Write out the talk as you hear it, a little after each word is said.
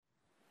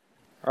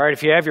All right,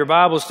 if you have your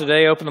Bibles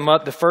today, open them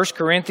up to 1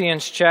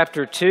 Corinthians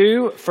chapter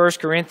 2. 1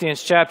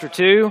 Corinthians chapter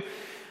 2.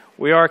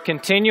 We are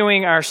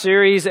continuing our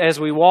series as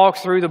we walk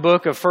through the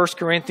book of 1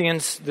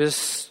 Corinthians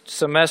this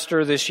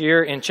semester, this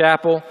year in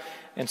chapel.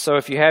 And so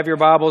if you have your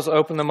Bibles,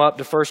 open them up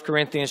to 1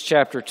 Corinthians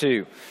chapter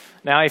 2.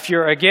 Now, if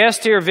you're a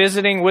guest here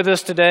visiting with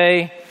us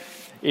today,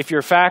 if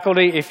you're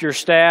faculty, if you're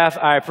staff,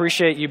 I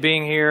appreciate you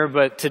being here.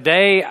 But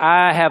today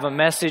I have a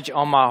message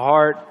on my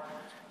heart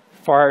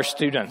for our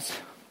students.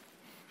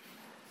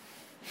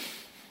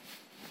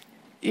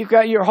 You've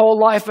got your whole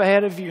life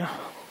ahead of you.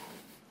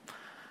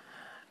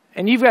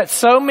 And you've got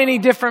so many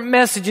different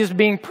messages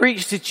being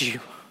preached at you.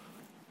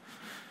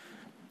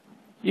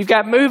 You've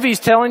got movies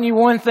telling you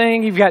one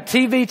thing. You've got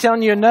TV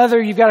telling you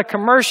another. You've got a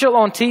commercial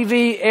on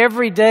TV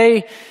every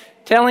day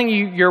telling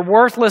you you're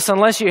worthless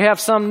unless you have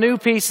some new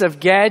piece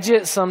of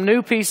gadget, some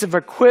new piece of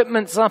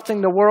equipment,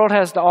 something the world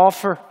has to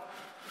offer.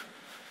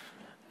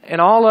 And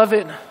all of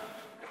it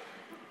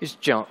is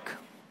junk.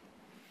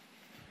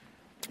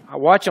 I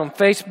watch on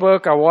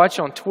Facebook, I watch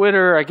on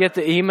Twitter, I get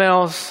the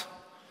emails.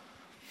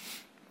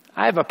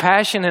 I have a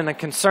passion and a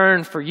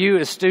concern for you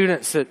as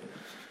students that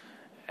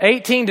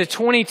 18 to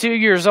 22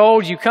 years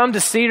old, you come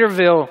to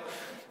Cedarville.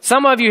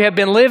 Some of you have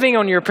been living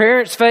on your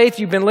parents' faith.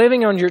 You've been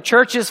living on your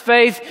church's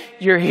faith.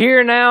 You're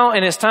here now,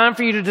 and it's time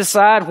for you to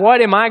decide,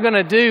 what am I going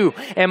to do?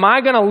 Am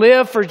I going to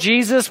live for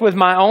Jesus with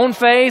my own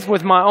faith,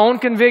 with my own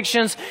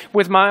convictions,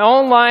 with my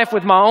own life,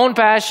 with my own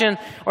passion?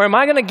 Or am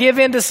I going to give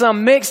in to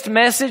some mixed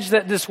message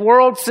that this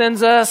world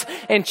sends us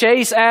and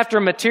chase after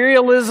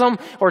materialism,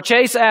 or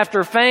chase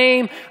after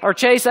fame, or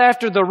chase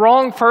after the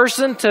wrong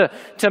person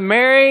to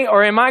marry?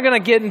 Or am I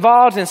going to get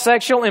involved in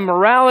sexual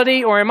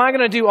immorality? Or am I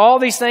going to do all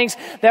these things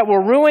that will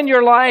ruin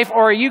your life?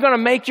 Or are you going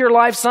to make your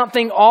life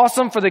something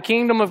awesome for the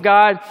kingdom of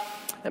God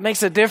that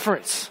makes a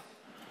difference?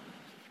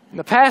 In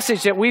the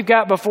passage that we've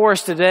got before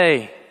us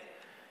today,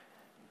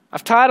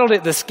 I've titled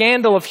it The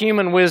Scandal of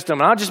Human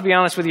Wisdom. And I'll just be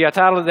honest with you, I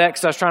titled it that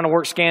because I was trying to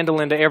work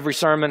scandal into every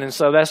sermon, and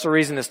so that's the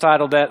reason it's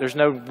titled that. There's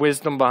no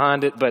wisdom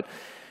behind it. But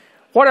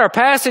what our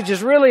passage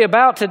is really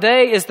about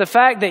today is the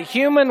fact that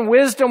human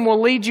wisdom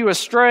will lead you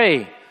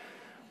astray,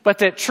 but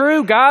that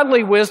true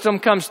godly wisdom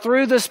comes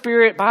through the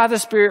Spirit, by the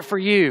Spirit for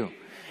you.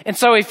 And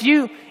so if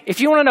you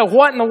want to know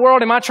what in the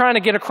world am I trying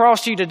to get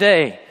across to you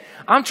today,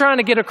 I'm trying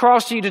to get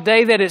across to you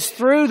today that it's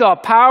through the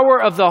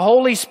power of the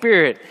Holy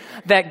Spirit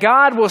that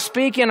God will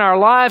speak in our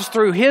lives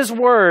through His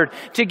Word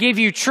to give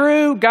you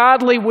true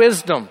godly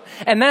wisdom.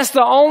 And that's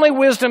the only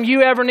wisdom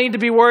you ever need to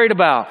be worried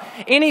about.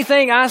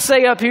 Anything I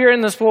say up here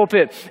in this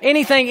pulpit,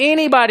 anything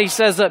anybody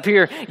says up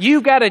here,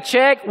 you've got to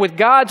check with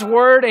God's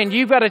Word, and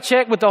you've got to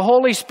check with the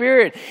Holy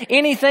Spirit.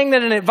 Anything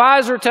that an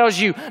advisor tells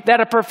you,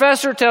 that a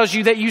professor tells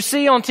you, that you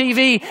see on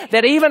TV,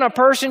 that even a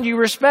person you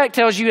respect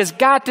tells you, has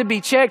got to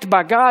be checked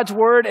by God's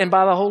Word and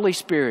by the Holy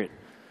Spirit.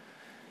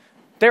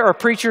 There are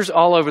preachers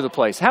all over the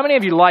place. How many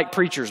of you like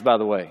preachers, by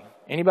the way?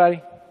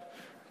 Anybody?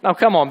 No,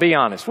 come on, be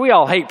honest. We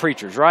all hate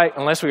preachers, right?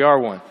 Unless we are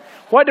one.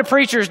 What do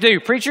preachers do?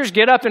 Preachers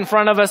get up in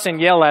front of us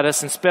and yell at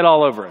us and spit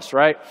all over us,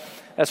 right?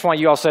 That's why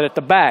you all sit at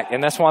the back,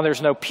 and that's why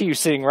there's no pew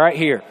sitting right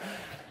here.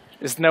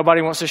 Is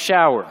nobody wants to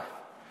shower.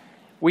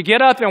 We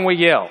get up and we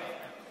yell.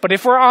 But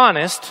if we're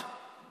honest,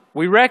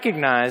 we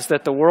recognize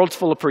that the world's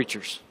full of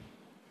preachers.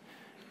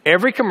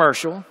 Every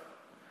commercial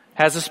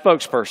has a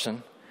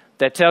spokesperson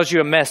that tells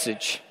you a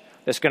message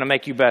that's going to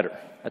make you better.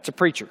 That's a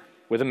preacher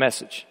with a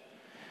message.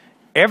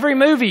 Every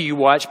movie you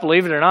watch,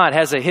 believe it or not,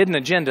 has a hidden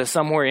agenda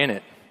somewhere in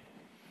it.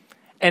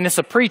 And it's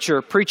a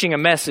preacher preaching a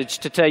message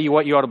to tell you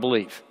what you ought to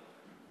believe.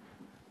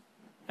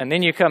 And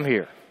then you come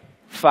here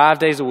 5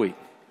 days a week,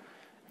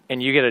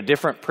 and you get a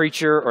different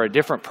preacher or a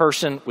different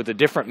person with a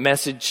different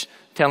message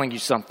telling you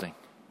something.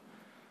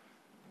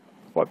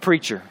 What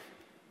preacher,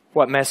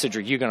 what message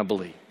are you going to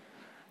believe?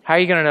 How are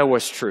you going to know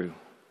what's true?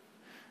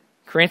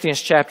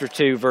 Corinthians chapter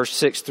 2, verse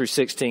 6 through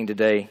 16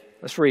 today.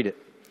 Let's read it.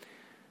 It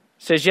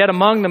says, "Yet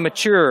among the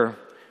mature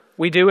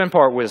we do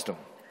impart wisdom,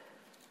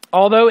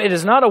 although it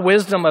is not a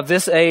wisdom of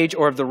this age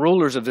or of the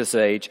rulers of this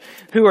age,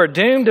 who are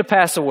doomed to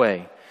pass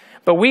away.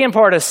 But we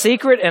impart a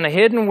secret and a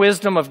hidden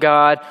wisdom of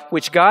God,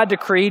 which God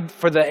decreed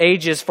for the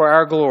ages for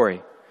our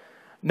glory.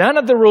 None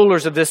of the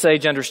rulers of this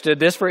age understood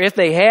this, for if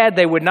they had,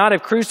 they would not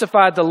have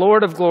crucified the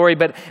Lord of glory.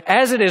 But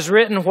as it is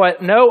written,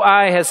 what no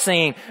eye has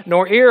seen,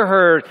 nor ear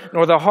heard,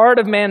 nor the heart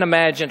of man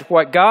imagined,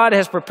 what God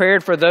has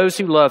prepared for those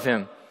who love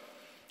Him.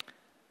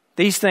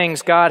 These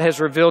things God has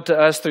revealed to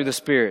us through the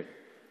Spirit.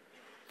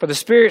 For the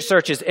Spirit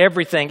searches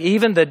everything,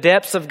 even the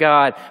depths of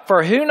God.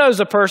 For who knows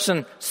a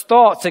person's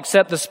thoughts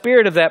except the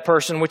spirit of that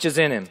person which is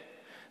in him?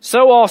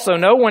 So also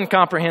no one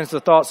comprehends the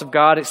thoughts of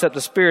God except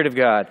the Spirit of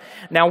God.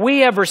 Now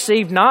we have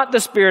received not the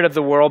spirit of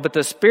the world, but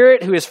the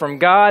Spirit who is from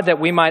God, that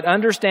we might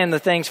understand the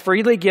things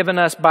freely given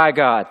us by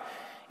God.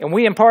 And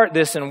we impart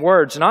this in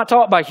words, not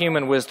taught by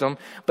human wisdom,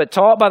 but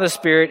taught by the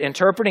Spirit,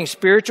 interpreting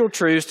spiritual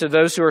truths to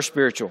those who are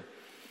spiritual.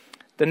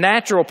 The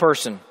natural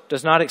person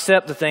does not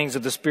accept the things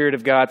of the Spirit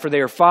of God, for they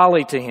are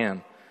folly to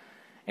him,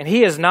 and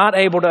he is not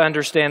able to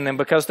understand them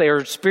because they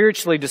are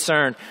spiritually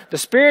discerned. The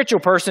spiritual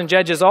person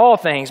judges all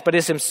things, but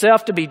is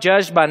himself to be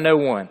judged by no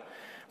one.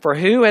 For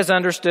who has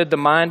understood the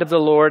mind of the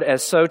Lord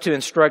as so to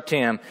instruct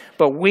him?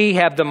 But we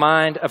have the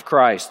mind of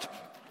Christ.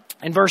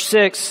 In verse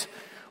 6,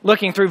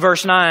 looking through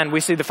verse 9,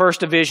 we see the first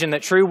division,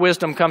 that true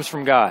wisdom comes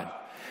from God.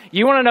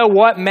 You want to know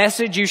what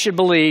message you should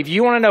believe,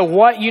 you want to know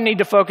what you need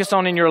to focus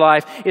on in your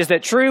life, is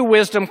that true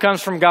wisdom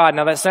comes from God.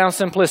 Now that sounds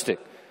simplistic,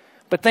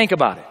 but think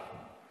about it.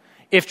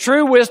 If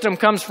true wisdom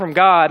comes from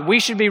God,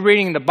 we should be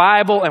reading the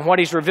Bible and what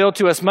He's revealed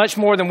to us much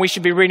more than we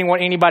should be reading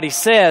what anybody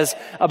says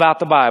about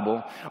the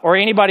Bible or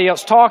anybody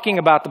else talking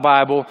about the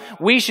Bible.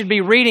 We should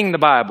be reading the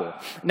Bible.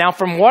 Now,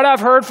 from what I've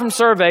heard from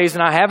surveys,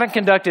 and I haven't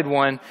conducted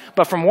one,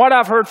 but from what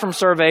I've heard from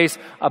surveys,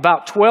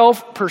 about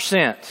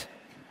 12%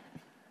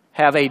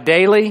 have a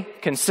daily,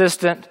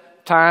 consistent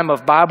time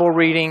of Bible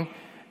reading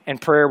and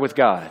prayer with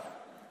God.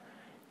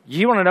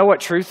 You want to know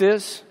what truth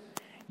is?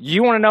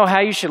 You want to know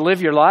how you should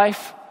live your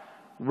life?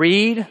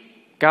 Read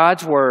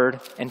God's Word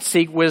and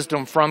seek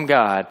wisdom from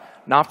God,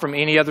 not from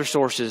any other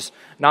sources,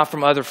 not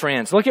from other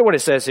friends. Look at what it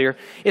says here.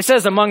 It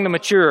says, among the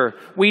mature,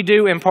 we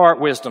do impart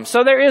wisdom.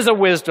 So there is a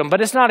wisdom, but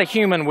it's not a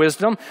human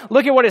wisdom.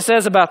 Look at what it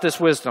says about this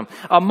wisdom.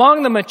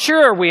 Among the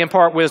mature, we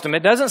impart wisdom.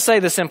 It doesn't say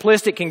the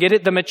simplistic can get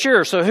it, the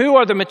mature. So who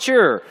are the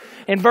mature?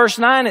 In verse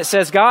 9, it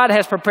says, God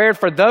has prepared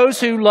for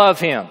those who love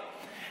Him.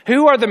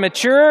 Who are the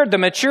mature? The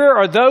mature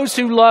are those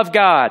who love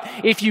God.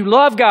 If you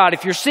love God,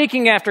 if you're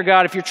seeking after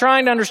God, if you're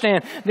trying to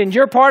understand, then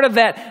you're part of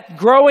that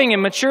growing in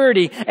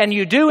maturity, and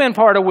you do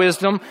impart a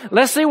wisdom.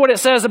 Let's see what it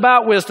says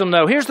about wisdom,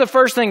 though. Here's the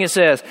first thing it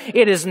says.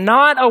 It is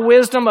not a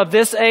wisdom of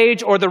this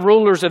age or the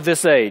rulers of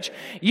this age.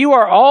 You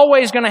are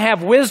always going to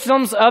have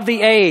wisdoms of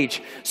the age.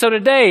 So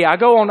today, I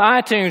go on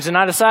iTunes and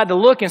I decide to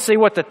look and see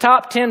what the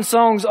top 10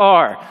 songs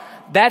are.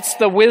 That's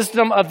the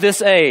wisdom of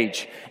this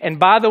age. And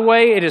by the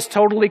way, it is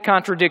totally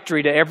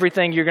contradictory to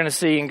everything you're going to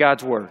see in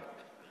God's Word.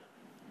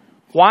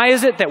 Why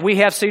is it that we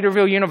have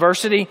Cedarville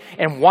University?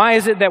 And why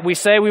is it that we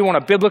say we want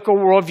a biblical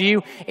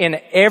worldview in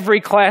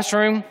every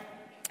classroom?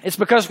 It's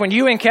because when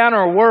you encounter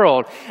a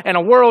world, and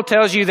a world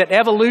tells you that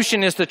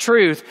evolution is the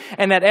truth,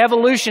 and that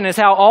evolution is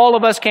how all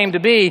of us came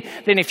to be,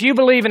 then if you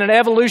believe in an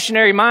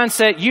evolutionary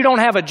mindset, you don't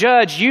have a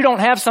judge, you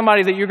don't have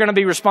somebody that you're going to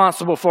be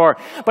responsible for.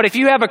 But if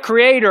you have a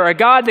creator, a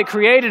God that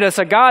created us,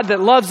 a God that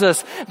loves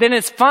us, then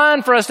it's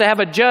fine for us to have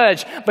a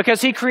judge,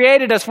 because He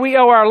created us, we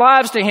owe our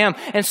lives to Him,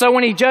 and so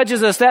when He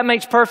judges us, that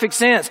makes perfect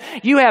sense.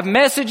 You have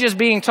messages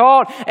being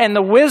taught, and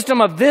the wisdom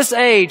of this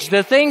age,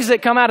 the things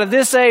that come out of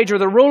this age, or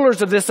the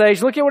rulers of this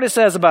age, look at what it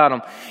says about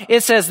them.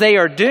 It says they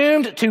are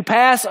doomed to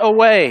pass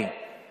away.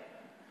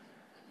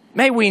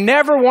 May we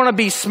never want to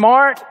be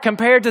smart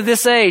compared to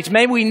this age.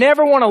 May we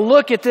never want to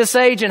look at this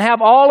age and have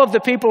all of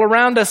the people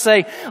around us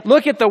say,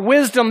 look at the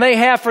wisdom they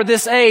have for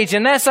this age.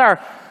 And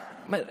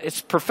it's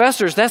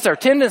professors, that's our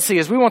tendency,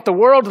 is we want the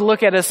world to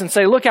look at us and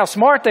say, look how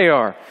smart they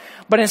are.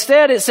 But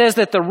instead it says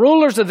that the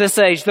rulers of this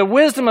age, the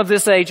wisdom of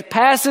this age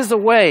passes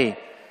away.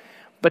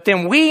 But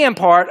then we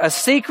impart a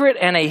secret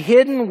and a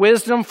hidden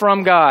wisdom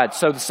from God.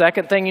 So the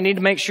second thing you need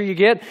to make sure you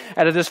get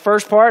out of this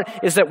first part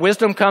is that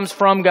wisdom comes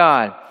from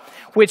God,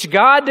 which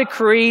God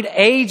decreed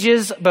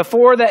ages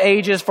before the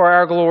ages for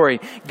our glory.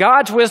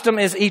 God's wisdom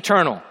is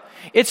eternal.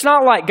 It's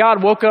not like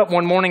God woke up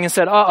one morning and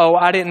said, uh-oh,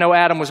 I didn't know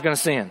Adam was going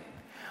to sin.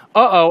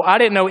 Uh-oh, I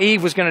didn't know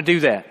Eve was going to do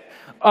that.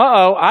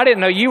 Uh-oh, I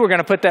didn't know you were going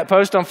to put that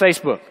post on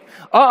Facebook.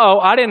 Uh-oh,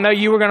 I didn't know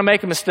you were going to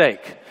make a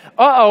mistake.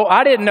 Uh-oh,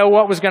 I didn't know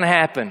what was going to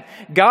happen.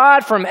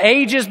 God, from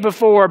ages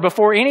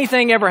before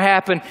anything ever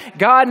happened,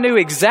 God knew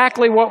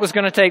exactly what was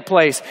going to take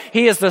place.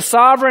 He is the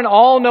sovereign,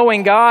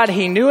 all-knowing God.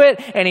 He knew it,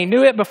 and He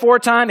knew it before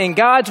time. And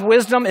God's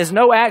wisdom is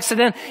no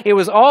accident. It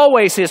was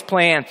always His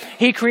plan.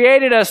 He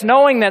created us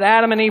knowing that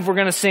Adam and Eve were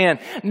going to sin,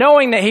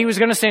 knowing that He was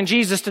going to send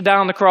Jesus to die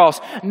on the cross,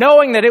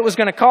 knowing that it was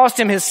going to cost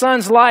Him His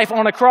Son's life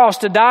on a cross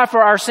to die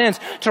for our sins,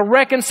 to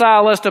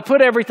reconcile us, to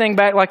put everything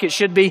back like it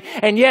should be.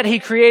 And yet He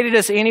created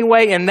us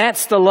anyway, and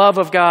that's the love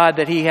of God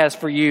that He has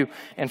for you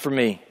and for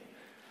me.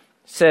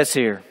 It says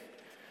here,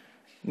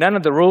 none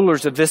of the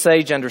rulers of this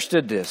age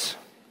understood this.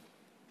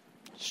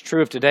 It's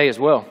true of today as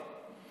well.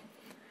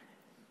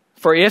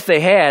 For if they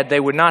had, they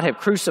would not have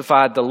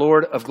crucified the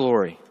Lord of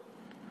glory.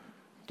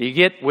 Do you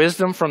get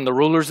wisdom from the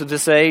rulers of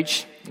this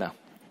age? No,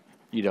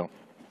 you don't.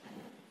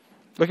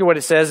 Look at what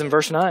it says in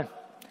verse 9.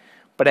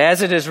 But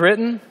as it is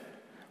written,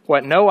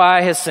 what no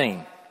eye has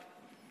seen.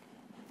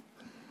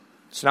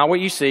 It's not what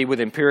you see with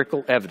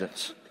empirical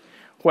evidence.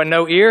 What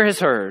no ear has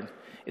heard.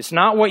 It's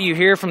not what you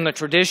hear from the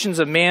traditions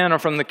of men or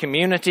from the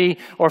community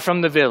or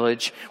from the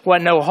village.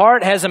 What no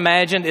heart has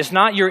imagined. It's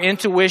not your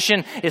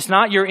intuition. It's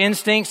not your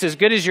instincts, as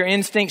good as your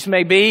instincts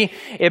may be.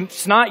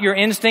 It's not your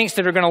instincts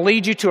that are going to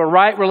lead you to a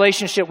right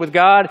relationship with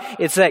God.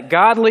 It's that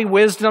godly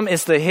wisdom.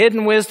 It's the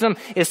hidden wisdom.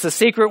 It's the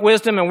secret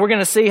wisdom. And we're going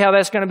to see how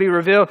that's going to be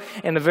revealed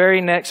in the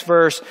very next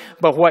verse.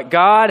 But what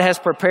God has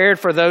prepared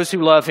for those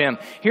who love Him.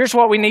 Here's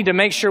what we need to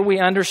make sure we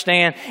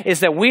understand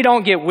is that we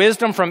don't get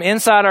wisdom from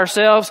inside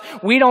ourselves.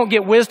 We don't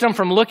get wisdom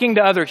from looking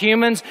to other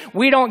humans.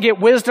 We don't get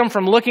wisdom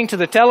from looking to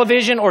the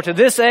television or to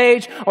this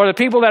age or the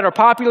people that are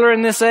popular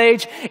in this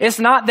age. It's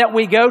not that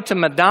we go to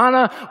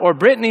Madonna or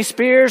Britney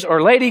Spears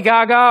or Lady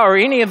Gaga or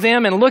any of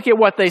them and look at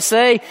what they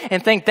say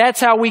and think that's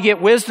how we get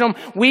wisdom.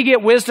 We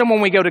get wisdom when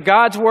we go to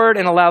God's Word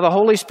and allow the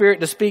Holy Spirit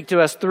to speak to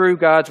us through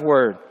God's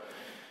Word.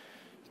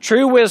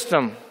 True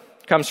wisdom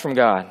comes from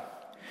God.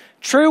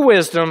 True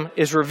wisdom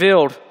is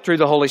revealed through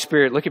the Holy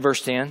Spirit. Look at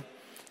verse 10.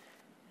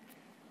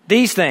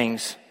 These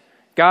things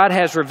God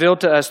has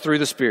revealed to us through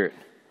the Spirit.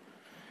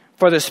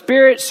 For the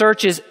Spirit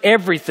searches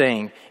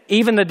everything,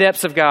 even the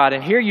depths of God.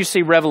 And here you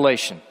see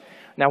revelation.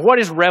 Now, what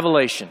is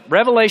revelation?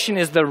 Revelation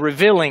is the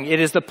revealing. It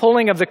is the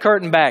pulling of the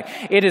curtain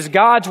back. It is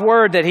God's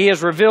Word that He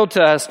has revealed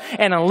to us.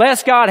 And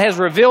unless God has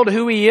revealed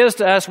who He is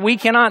to us, we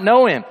cannot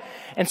know Him.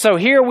 And so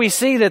here we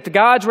see that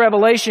God's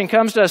revelation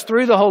comes to us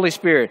through the Holy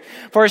Spirit.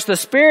 For it's the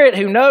Spirit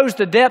who knows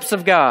the depths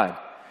of God.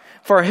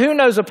 For who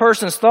knows a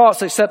person's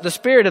thoughts except the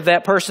spirit of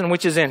that person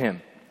which is in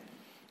him?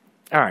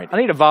 All right, I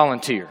need a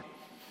volunteer.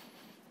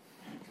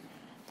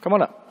 Come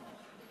on up.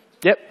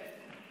 Yep.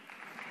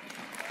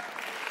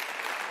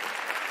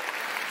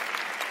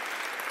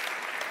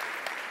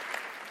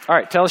 All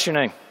right, tell us your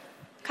name.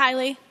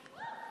 Kylie.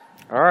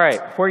 All right,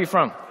 where are you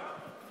from?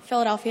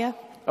 Philadelphia.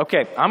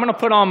 Okay, I'm going to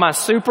put on my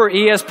super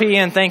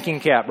ESPN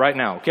thinking cap right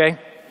now, okay?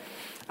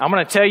 I'm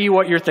going to tell you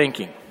what you're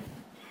thinking.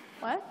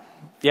 What?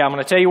 Yeah, I'm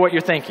going to tell you what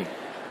you're thinking.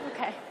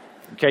 Okay.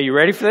 Okay, you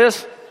ready for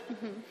this?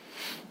 Mm-hmm.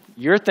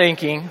 You're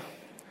thinking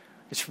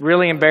it's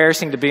really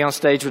embarrassing to be on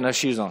stage with no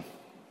shoes on.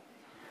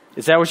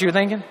 Is that what you're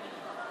thinking?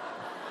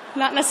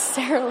 Not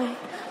necessarily.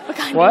 But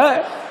kind What?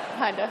 of.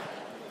 Kind of.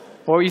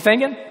 What were you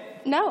thinking?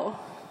 No.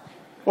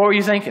 What were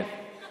you thinking?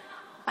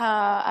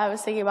 I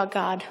was thinking about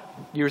God.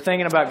 You were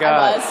thinking about God.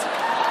 I was.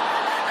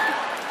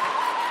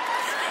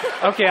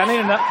 Okay,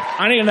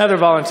 I need another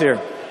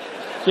volunteer.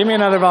 Give me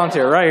another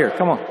volunteer right here.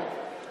 Come on.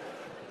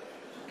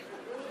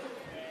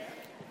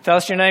 Tell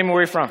us your name and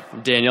where you're from.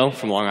 Daniel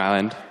from Long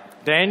Island.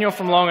 Daniel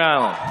from Long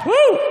Island.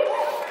 Woo!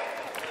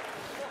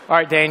 All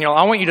right, Daniel,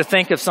 I want you to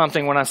think of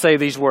something when I say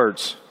these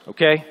words,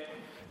 okay?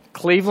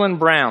 Cleveland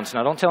Browns.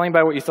 Now, don't tell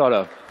anybody what you thought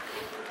of.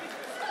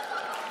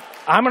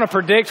 I'm going to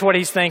predict what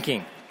he's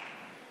thinking.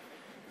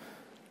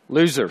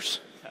 Losers.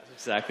 That's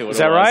exactly what Is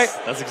it that was.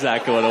 right? That's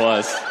exactly what it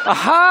was.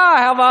 Aha!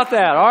 How about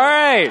that? All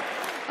right.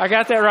 I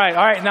got that right.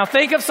 All right, now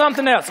think of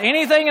something else.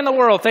 Anything in the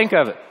world, think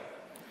of it.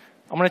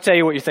 I'm going to tell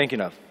you what you're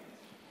thinking of.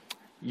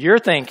 You're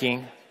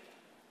thinking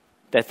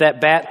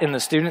that bat in the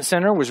student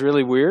center was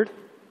really weird?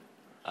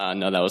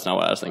 No, that was not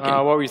what I was thinking.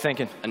 What were you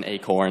thinking? An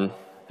acorn.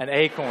 An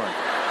acorn.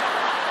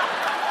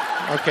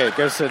 Okay,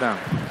 go sit down.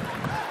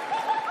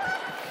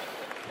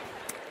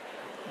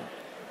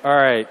 All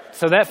right,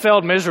 so that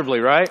failed miserably,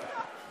 right?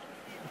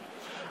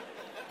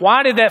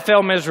 Why did that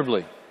fail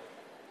miserably?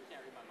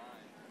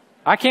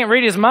 I can't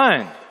read his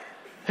mind.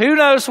 Who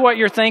knows what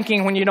you're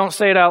thinking when you don't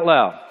say it out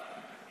loud?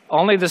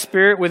 Only the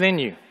Spirit within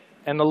you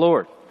and the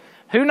Lord.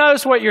 Who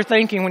knows what you're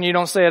thinking when you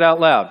don't say it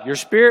out loud? Your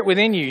spirit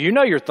within you. You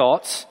know your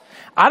thoughts.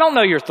 I don't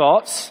know your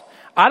thoughts.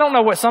 I don't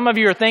know what some of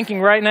you are thinking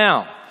right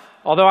now.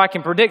 Although I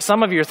can predict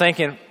some of you are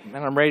thinking,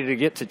 man, I'm ready to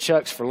get to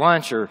Chuck's for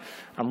lunch, or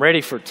I'm ready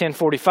for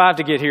 10:45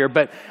 to get here.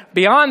 But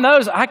beyond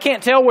those, I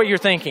can't tell what you're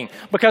thinking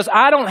because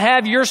I don't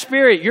have your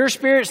spirit. Your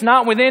spirit's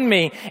not within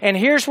me. And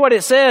here's what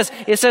it says.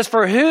 It says,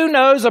 for who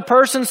knows a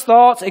person's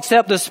thoughts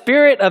except the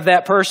spirit of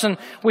that person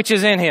which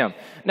is in him?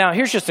 Now,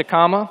 here's just a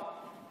comma.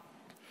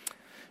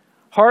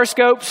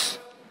 Horoscopes,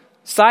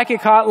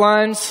 psychic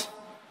hotlines,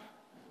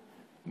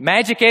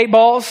 magic 8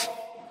 balls,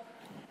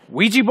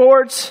 Ouija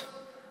boards,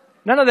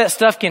 none of that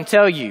stuff can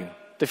tell you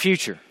the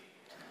future.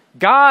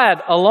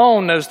 God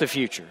alone knows the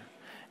future.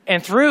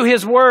 And through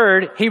His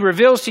Word, He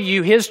reveals to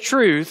you His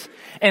truth.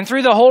 And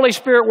through the Holy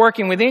Spirit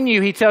working within you,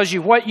 He tells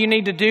you what you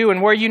need to do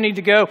and where you need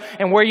to go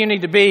and where you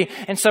need to be.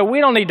 And so we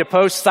don't need to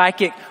post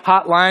psychic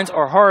hotlines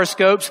or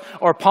horoscopes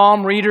or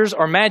palm readers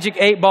or magic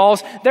 8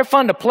 balls. They're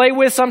fun to play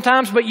with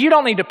sometimes, but you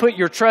don't need to put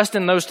your trust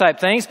in those type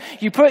things.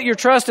 You put your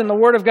trust in the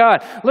Word of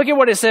God. Look at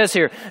what it says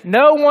here.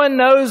 No one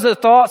knows the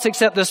thoughts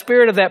except the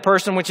spirit of that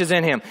person which is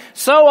in him.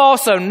 So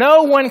also,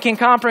 no one can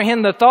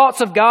comprehend the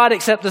thoughts of God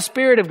except the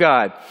Spirit of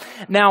God.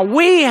 Now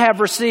we have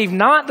received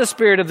not the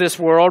spirit of this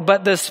world,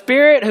 but the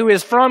Spirit who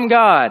is from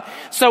God.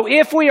 So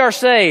if we are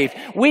saved,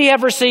 we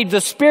have received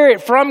the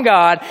Spirit from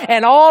God,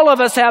 and all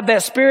of us have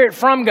that Spirit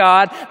from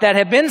God that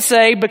have been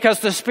saved because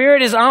the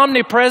Spirit is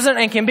omnipresent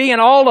and can be in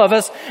all of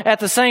us at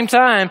the same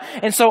time.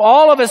 And so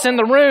all of us in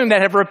the room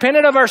that have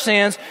repented of our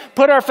sins,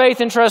 put our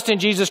faith and trust in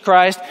Jesus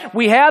Christ,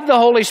 we have the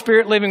Holy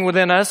Spirit living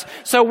within us.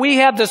 So we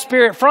have the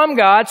Spirit from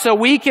God so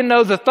we can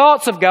know the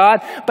thoughts of God.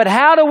 But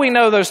how do we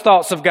know those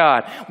thoughts of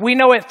God? We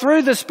know it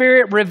through the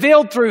Spirit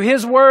revealed through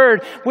His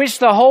Word, which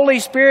the Holy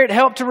Spirit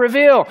helped to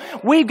reveal.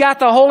 We've got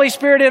the Holy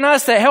Spirit in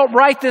us that helped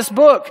write this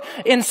book,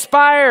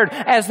 inspired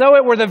as though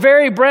it were the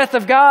very breath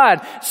of God.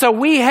 So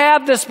we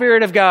have the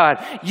Spirit of God.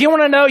 You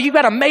want to know you've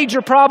got a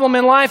major problem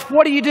in life?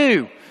 What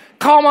do?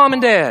 Call mom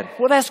and dad.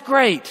 Well, that's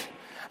great.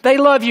 They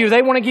love you.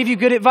 They want to give you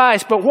good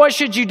advice. But what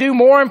should you do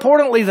more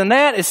importantly than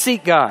that is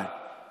seek God.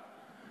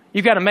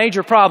 You've got a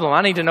major problem.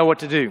 I need to know what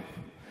to do.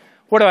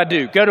 What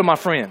do? Go to my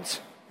friends.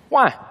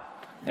 Why?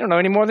 They don't know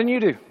any more than you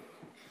do.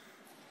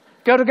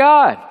 Go to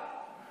God.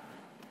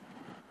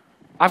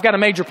 I've got a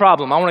major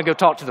problem. I want to go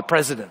talk to the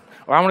president,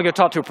 or I want to go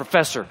talk to a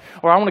professor,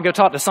 or I want to go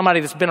talk to somebody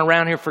that's been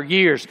around here for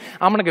years.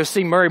 I'm going to go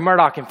see Murray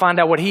Murdoch and find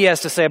out what he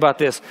has to say about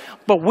this.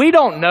 But we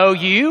don't know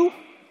you.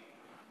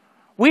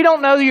 We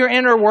don't know your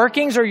inner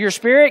workings or your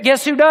spirit.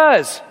 Guess who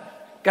does?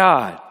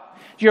 God.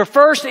 Your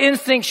first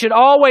instinct should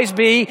always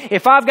be,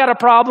 if I've got a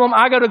problem,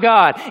 I go to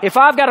God. If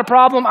I've got a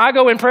problem, I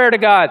go in prayer to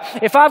God.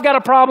 If I've got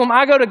a problem,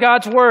 I go to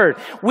God's Word.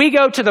 We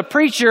go to the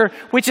preacher,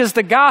 which is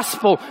the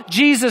gospel,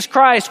 Jesus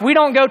Christ. We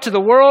don't go to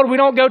the world. We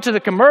don't go to the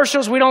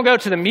commercials. We don't go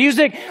to the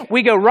music.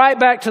 We go right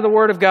back to the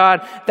Word of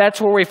God. That's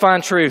where we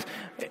find truth.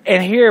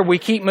 And here we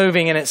keep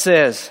moving, and it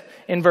says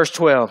in verse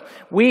 12,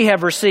 we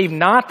have received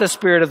not the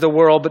spirit of the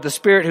world, but the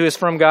Spirit who is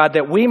from God,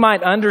 that we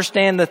might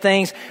understand the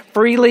things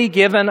freely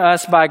given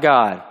us by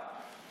God.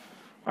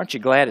 Aren't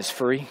you glad it's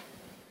free?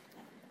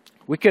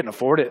 We couldn't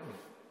afford it.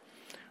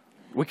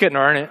 We couldn't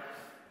earn it.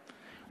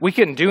 We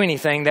couldn't do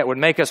anything that would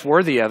make us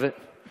worthy of it.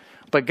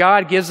 But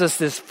God gives us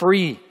this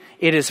free.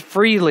 It is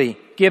freely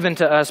given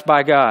to us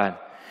by God.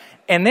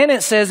 And then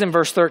it says in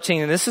verse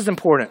 13, and this is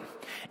important,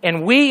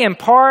 and we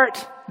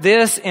impart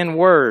this in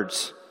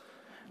words,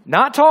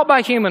 not taught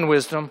by human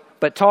wisdom,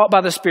 but taught by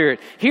the Spirit.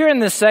 Here in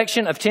this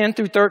section of 10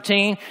 through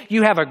 13,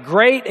 you have a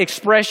great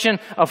expression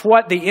of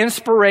what the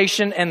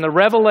inspiration and the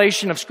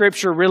revelation of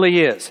Scripture really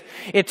is.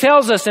 It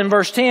tells us in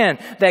verse 10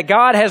 that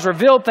God has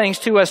revealed things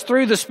to us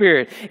through the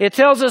Spirit. It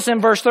tells us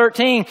in verse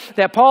 13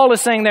 that Paul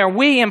is saying there,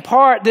 we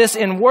impart this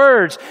in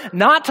words,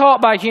 not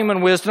taught by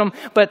human wisdom,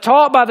 but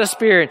taught by the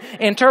Spirit,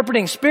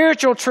 interpreting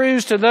spiritual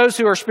truths to those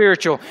who are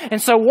spiritual.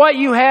 And so what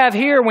you have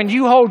here when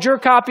you hold your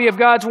copy of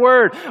God's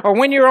Word, or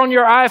when you're on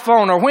your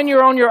iPhone, or when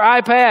you're on your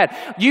iPad,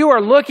 you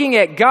are looking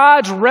at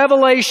God's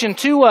revelation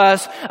to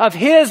us of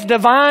His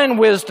divine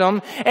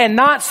wisdom and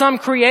not some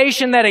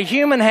creation that a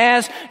human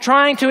has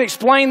trying to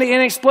explain the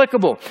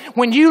inexplicable.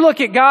 When you look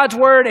at God's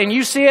Word and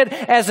you see it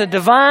as a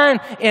divine,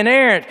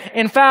 inerrant,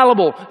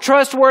 infallible,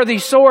 trustworthy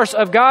source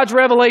of God's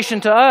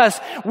revelation to us,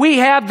 we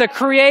have the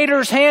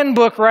Creator's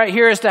handbook right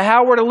here as to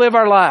how we're to live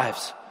our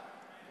lives.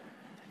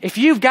 If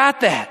you've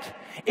got that,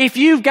 if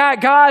you've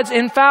got God's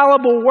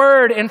infallible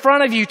Word in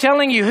front of you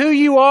telling you who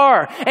you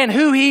are and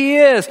who He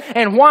is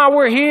and why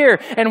we're here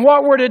and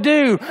what we're to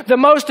do, the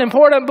most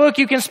important book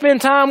you can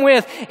spend time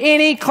with,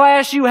 any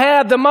class you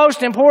have, the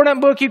most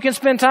important book you can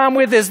spend time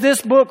with is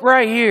this book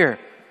right here.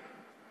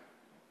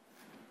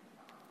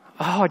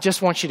 Oh, I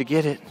just want you to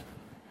get it.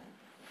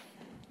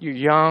 You're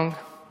young.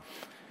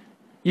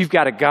 You've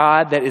got a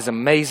God that is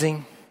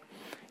amazing.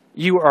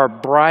 You are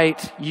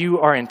bright. You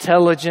are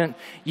intelligent.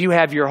 You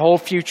have your whole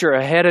future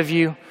ahead of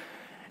you.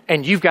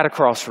 And you've got a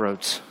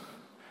crossroads.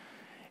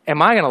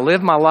 Am I going to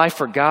live my life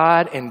for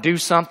God and do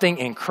something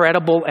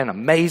incredible and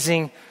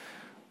amazing?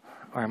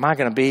 Or am I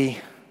going to be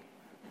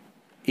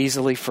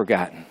easily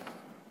forgotten?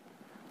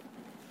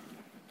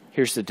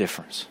 Here's the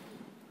difference.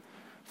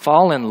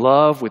 Fall in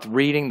love with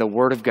reading the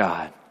Word of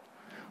God.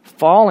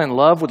 Fall in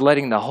love with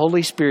letting the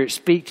Holy Spirit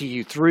speak to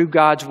you through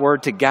God's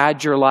Word to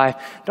guide your life.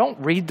 Don't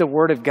read the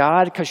Word of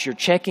God because you're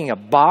checking a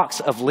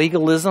box of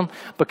legalism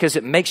because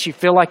it makes you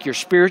feel like you're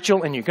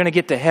spiritual and you're going to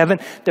get to heaven.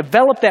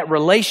 Develop that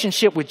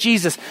relationship with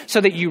Jesus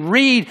so that you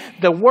read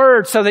the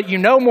Word so that you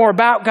know more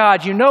about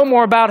God. You know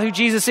more about who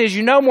Jesus is.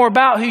 You know more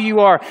about who you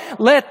are.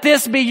 Let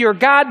this be your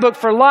guidebook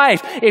for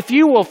life. If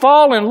you will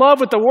fall in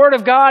love with the Word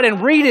of God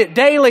and read it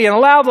daily and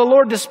allow the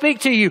Lord to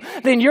speak to you,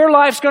 then your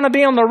life's going to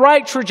be on the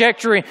right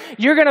trajectory.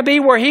 You're going to be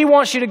where He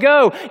wants you to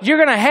go. You're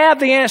going to have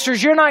the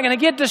answers. You're not going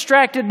to get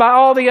distracted by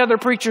all the other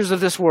preachers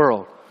of this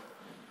world.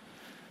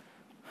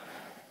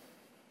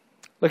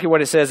 Look at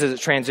what it says as it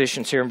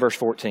transitions here in verse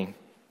 14.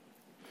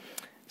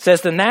 It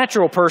says, the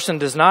natural person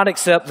does not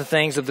accept the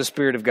things of the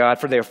Spirit of God,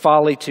 for they are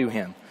folly to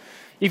him.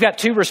 You've got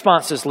two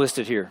responses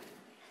listed here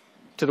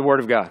to the Word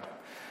of God.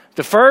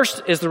 The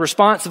first is the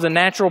response of the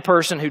natural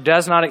person who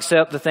does not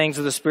accept the things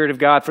of the Spirit of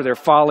God, for their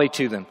folly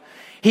to them.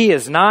 He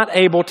is not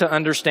able to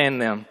understand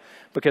them,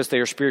 because they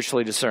are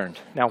spiritually discerned.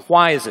 Now,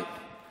 why is it?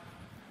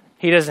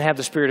 He doesn't have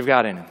the Spirit of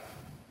God in him.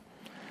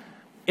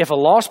 If a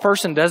lost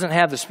person doesn't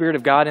have the Spirit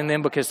of God in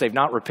them because they've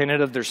not repented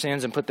of their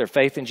sins and put their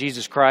faith in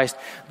Jesus Christ,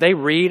 they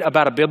read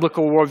about a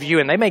biblical worldview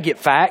and they may get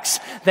facts.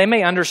 They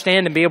may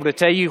understand and be able to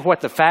tell you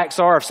what the facts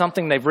are of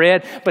something they've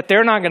read, but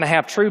they're not going to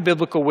have true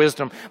biblical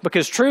wisdom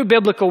because true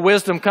biblical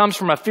wisdom comes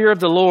from a fear of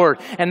the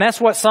Lord. And that's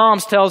what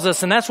Psalms tells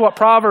us and that's what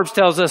Proverbs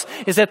tells us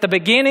is that the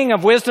beginning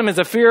of wisdom is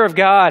a fear of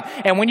God.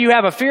 And when you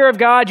have a fear of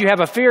God, you have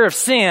a fear of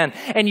sin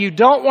and you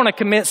don't want to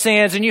commit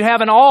sins and you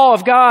have an awe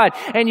of God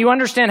and you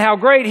understand how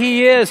great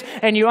He is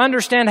and you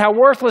understand how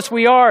worthless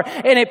we are,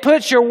 and it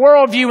puts your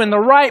worldview in the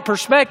right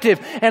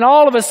perspective, and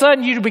all of a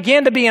sudden you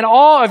begin to be in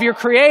awe of your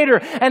Creator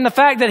and the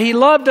fact that He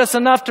loved us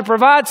enough to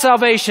provide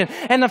salvation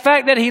and the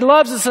fact that He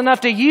loves us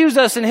enough to use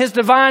us in His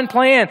divine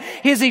plan,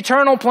 His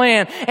eternal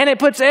plan, and it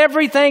puts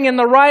everything in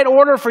the right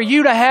order for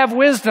you to have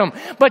wisdom.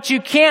 But you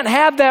can't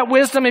have that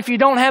wisdom if you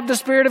don't have the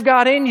Spirit of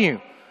God in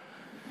you.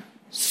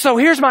 So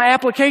here's my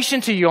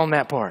application to you on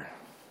that part.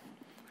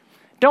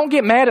 Don't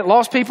get mad at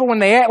lost people when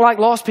they act like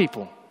lost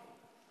people.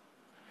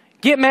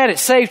 Get mad at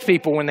saved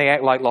people when they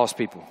act like lost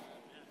people.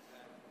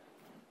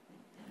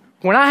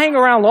 When I hang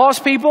around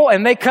lost people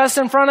and they cuss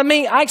in front of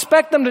me, I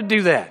expect them to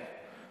do that.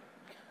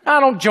 I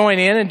don't join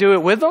in and do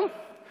it with them.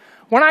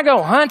 When I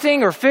go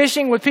hunting or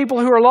fishing with people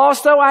who are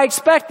lost, though, I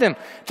expect them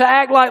to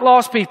act like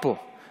lost people.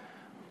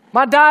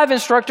 My dive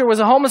instructor was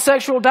a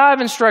homosexual dive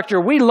instructor.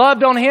 We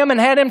loved on him and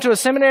had him to a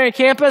seminary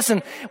campus,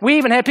 and we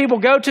even had people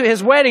go to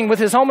his wedding with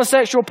his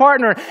homosexual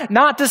partner,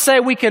 not to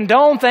say we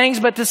condone things,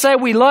 but to say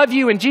we love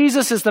you and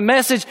Jesus is the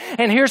message,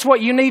 and here's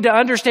what you need to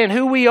understand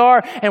who we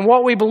are and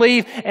what we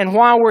believe and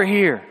why we're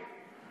here.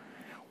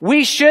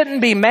 We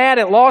shouldn't be mad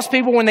at lost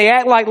people when they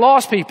act like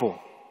lost people.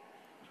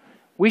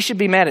 We should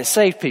be mad at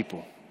saved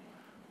people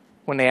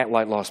when they act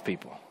like lost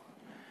people.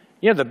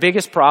 You know, the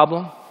biggest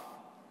problem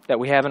that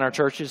we have in our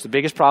churches, the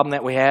biggest problem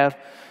that we have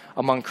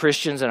among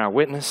Christians and our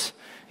witness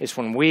is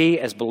when we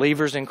as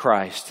believers in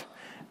Christ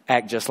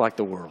act just like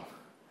the world.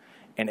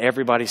 And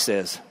everybody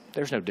says,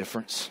 there's no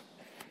difference.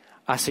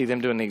 I see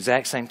them doing the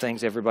exact same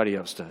things everybody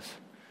else does.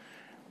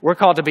 We're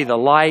called to be the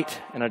light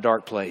in a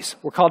dark place.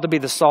 We're called to be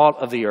the salt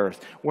of the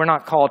earth. We're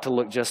not called to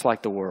look just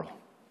like the world.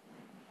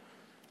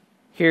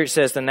 Here it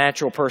says the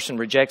natural person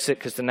rejects it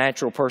because the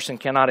natural person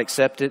cannot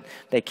accept it.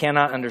 They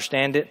cannot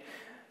understand it.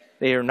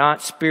 They are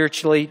not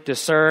spiritually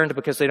discerned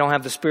because they don't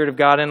have the Spirit of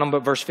God in them.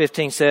 But verse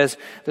 15 says,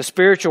 the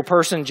spiritual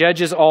person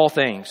judges all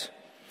things,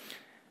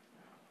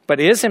 but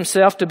is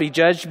himself to be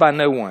judged by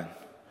no one.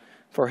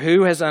 For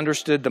who has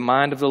understood the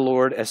mind of the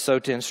Lord as so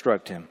to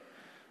instruct him?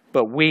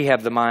 But we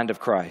have the mind of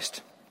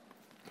Christ.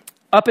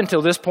 Up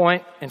until this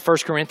point in 1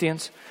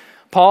 Corinthians,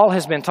 Paul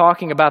has been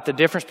talking about the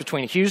difference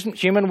between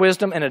human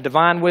wisdom and a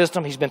divine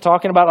wisdom. He's been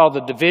talking about all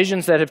the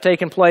divisions that have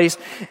taken place.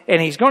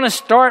 And he's going to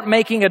start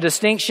making a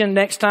distinction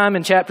next time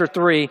in chapter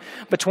 3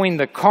 between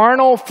the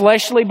carnal,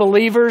 fleshly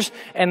believers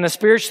and the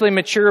spiritually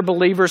mature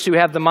believers who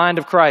have the mind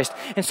of Christ.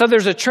 And so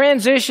there's a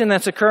transition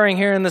that's occurring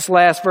here in this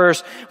last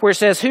verse where it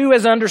says, who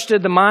has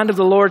understood the mind of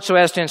the Lord so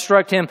as to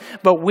instruct him?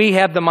 But we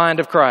have the mind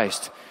of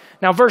Christ.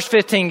 Now, verse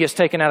 15 gets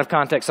taken out of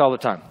context all the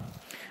time.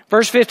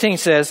 Verse 15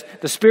 says,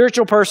 the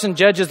spiritual person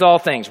judges all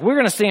things. We're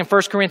going to see in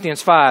 1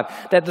 Corinthians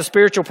 5 that the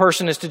spiritual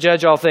person is to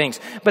judge all things.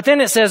 But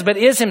then it says, but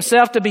is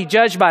himself to be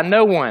judged by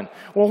no one.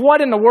 Well, what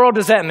in the world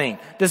does that mean?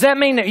 Does that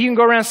mean that you can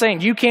go around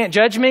saying, you can't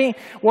judge me?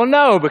 Well,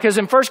 no, because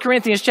in 1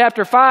 Corinthians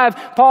chapter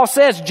 5, Paul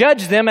says,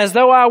 judge them as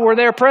though I were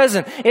there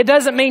present. It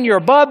doesn't mean you're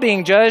above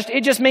being judged.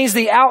 It just means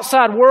the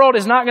outside world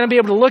is not going to be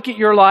able to look at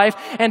your life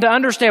and to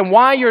understand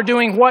why you're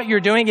doing what you're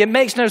doing. It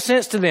makes no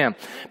sense to them.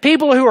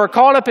 People who are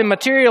caught up in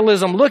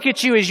materialism look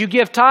at you as you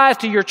give tithe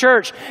to your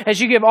church, as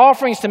you give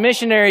offerings to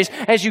missionaries,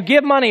 as you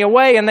give money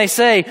away, and they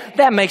say,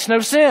 that makes no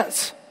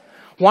sense.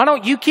 Why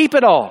don't you keep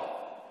it all?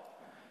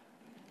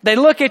 They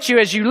look at you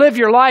as you live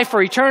your life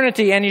for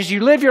eternity, and as you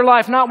live your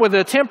life not with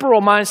a temporal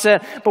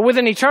mindset, but with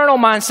an eternal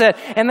mindset,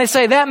 and they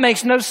say, that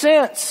makes no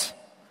sense.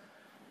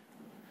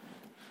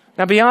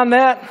 Now, beyond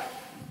that,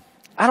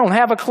 I don't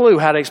have a clue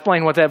how to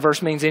explain what that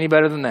verse means any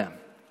better than that.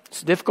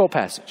 It's a difficult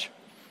passage.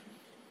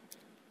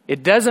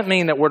 It doesn't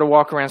mean that we're to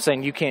walk around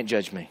saying, you can't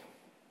judge me.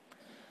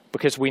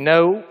 Because we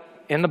know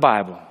in the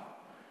Bible,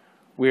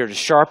 we are to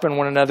sharpen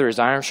one another as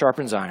iron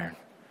sharpens iron.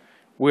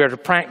 We are to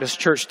practice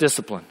church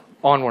discipline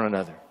on one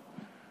another.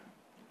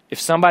 If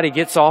somebody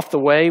gets off the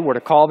way, we're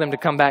to call them to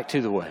come back to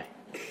the way.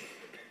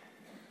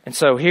 And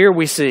so here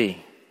we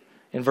see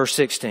in verse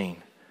 16,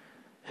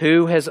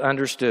 who has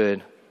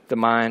understood the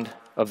mind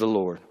of the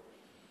Lord?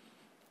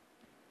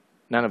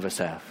 None of us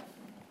have.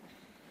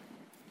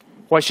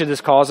 What should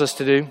this cause us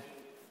to do?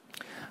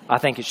 I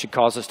think it should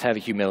cause us to have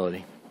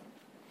humility.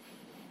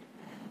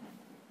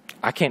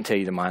 I can't tell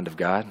you the mind of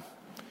God.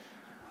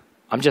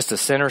 I'm just a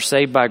sinner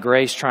saved by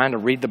grace, trying to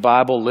read the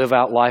Bible, live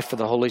out life for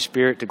the Holy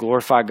Spirit, to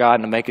glorify God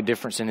and to make a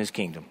difference in His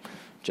kingdom,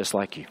 just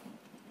like you.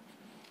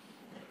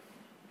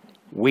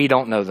 We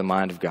don't know the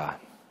mind of God.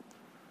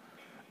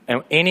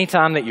 And any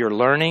time that you're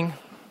learning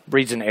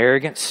breeds an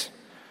arrogance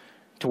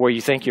to where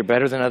you think you're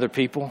better than other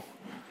people,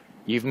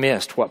 you've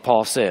missed what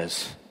Paul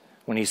says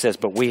when he says,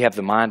 but we have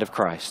the mind of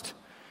Christ.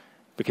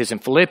 Because in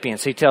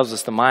Philippians, he tells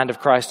us the mind of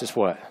Christ is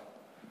what?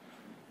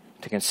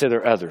 To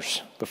consider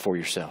others before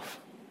yourself.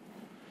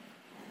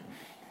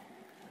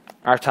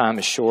 Our time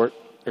is short.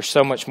 There's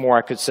so much more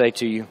I could say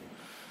to you.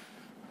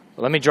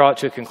 But let me draw it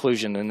to a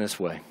conclusion in this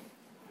way.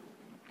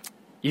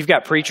 You've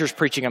got preachers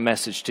preaching a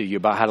message to you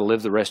about how to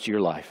live the rest of your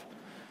life.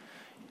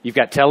 You've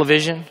got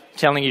television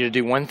telling you to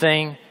do one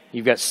thing.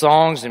 You've got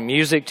songs and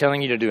music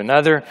telling you to do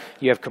another.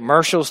 You have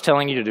commercials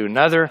telling you to do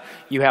another.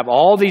 You have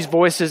all these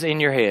voices in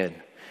your head.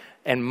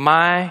 And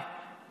my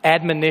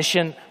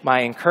admonition,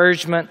 my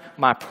encouragement,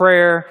 my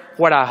prayer,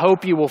 what I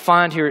hope you will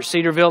find here at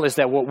Cedarville is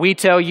that what we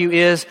tell you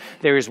is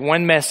there is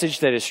one message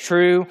that is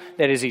true,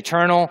 that is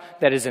eternal,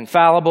 that is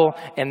infallible,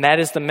 and that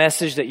is the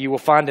message that you will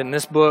find in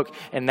this book,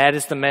 and that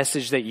is the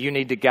message that you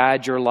need to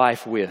guide your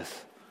life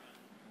with.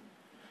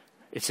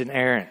 It's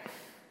inerrant.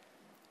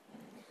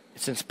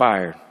 It's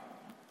inspired.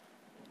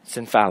 It's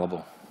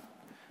infallible.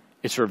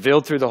 It's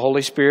revealed through the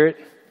Holy Spirit.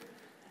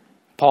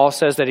 Paul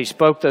says that he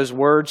spoke those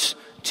words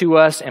to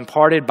us,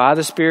 imparted by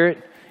the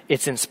Spirit.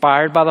 It's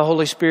inspired by the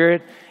Holy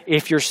Spirit.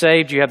 If you're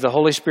saved, you have the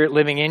Holy Spirit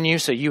living in you,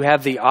 so you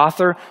have the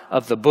author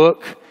of the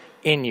book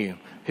in you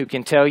who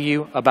can tell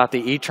you about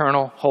the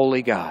eternal,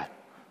 holy God.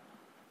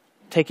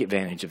 Take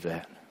advantage of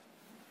that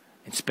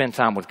and spend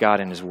time with God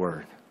in His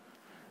Word.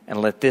 And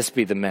let this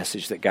be the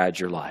message that guides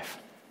your life.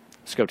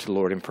 Let's go to the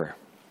Lord in prayer.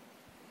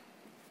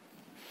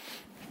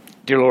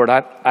 Dear Lord,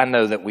 I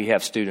know that we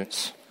have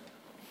students,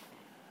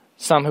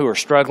 some who are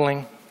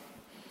struggling.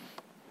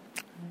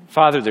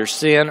 Father, there's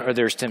sin or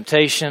there's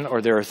temptation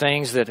or there are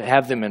things that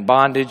have them in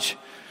bondage.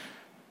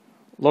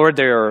 Lord,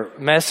 there are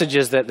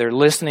messages that they're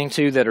listening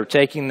to that are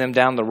taking them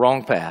down the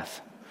wrong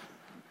path.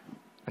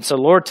 And so,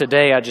 Lord,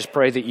 today I just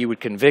pray that you would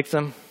convict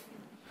them.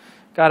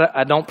 God,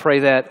 I don't pray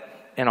that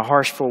in a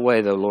harshful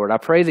way, though, Lord. I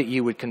pray that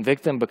you would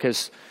convict them,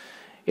 because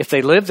if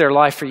they live their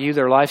life for you,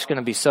 their life's going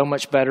to be so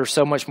much better,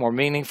 so much more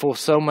meaningful,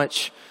 so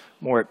much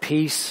more at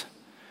peace.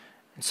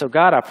 And so,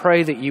 God, I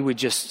pray that you would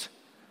just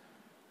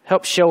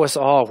help show us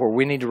all where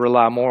we need to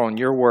rely more on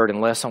your word and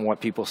less on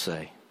what people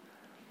say.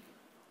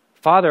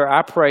 Father,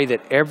 I pray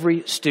that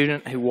every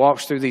student who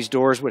walks through these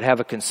doors would have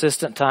a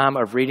consistent time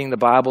of reading the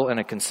Bible and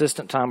a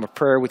consistent time of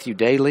prayer with you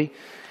daily,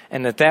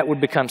 and that would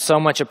become so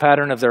much a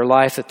pattern of their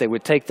life that they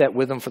would take that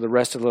with them for the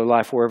rest of their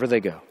life wherever they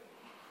go.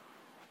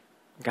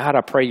 God,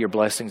 I pray your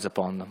blessings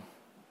upon them.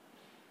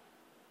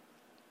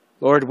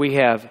 Lord, we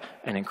have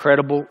an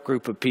incredible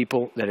group of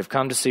people that have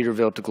come to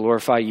Cedarville to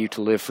glorify you,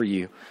 to live for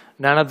you.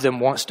 None of them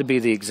wants to be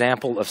the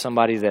example of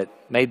somebody that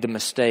made the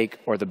mistake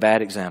or the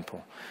bad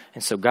example.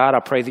 And so, God,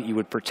 I pray that you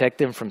would protect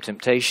them from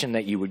temptation,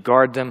 that you would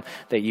guard them,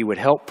 that you would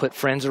help put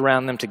friends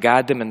around them to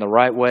guide them in the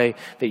right way,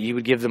 that you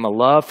would give them a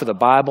love for the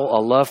Bible,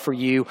 a love for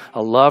you,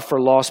 a love for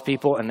lost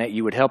people, and that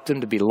you would help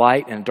them to be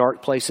light in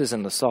dark places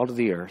and the salt of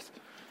the earth.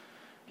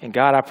 And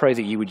God, I pray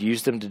that you would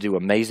use them to do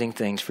amazing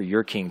things for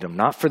your kingdom,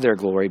 not for their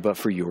glory, but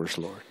for yours,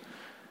 Lord.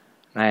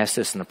 And I ask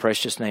this in the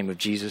precious name of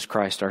Jesus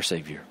Christ, our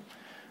Savior.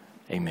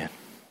 Amen.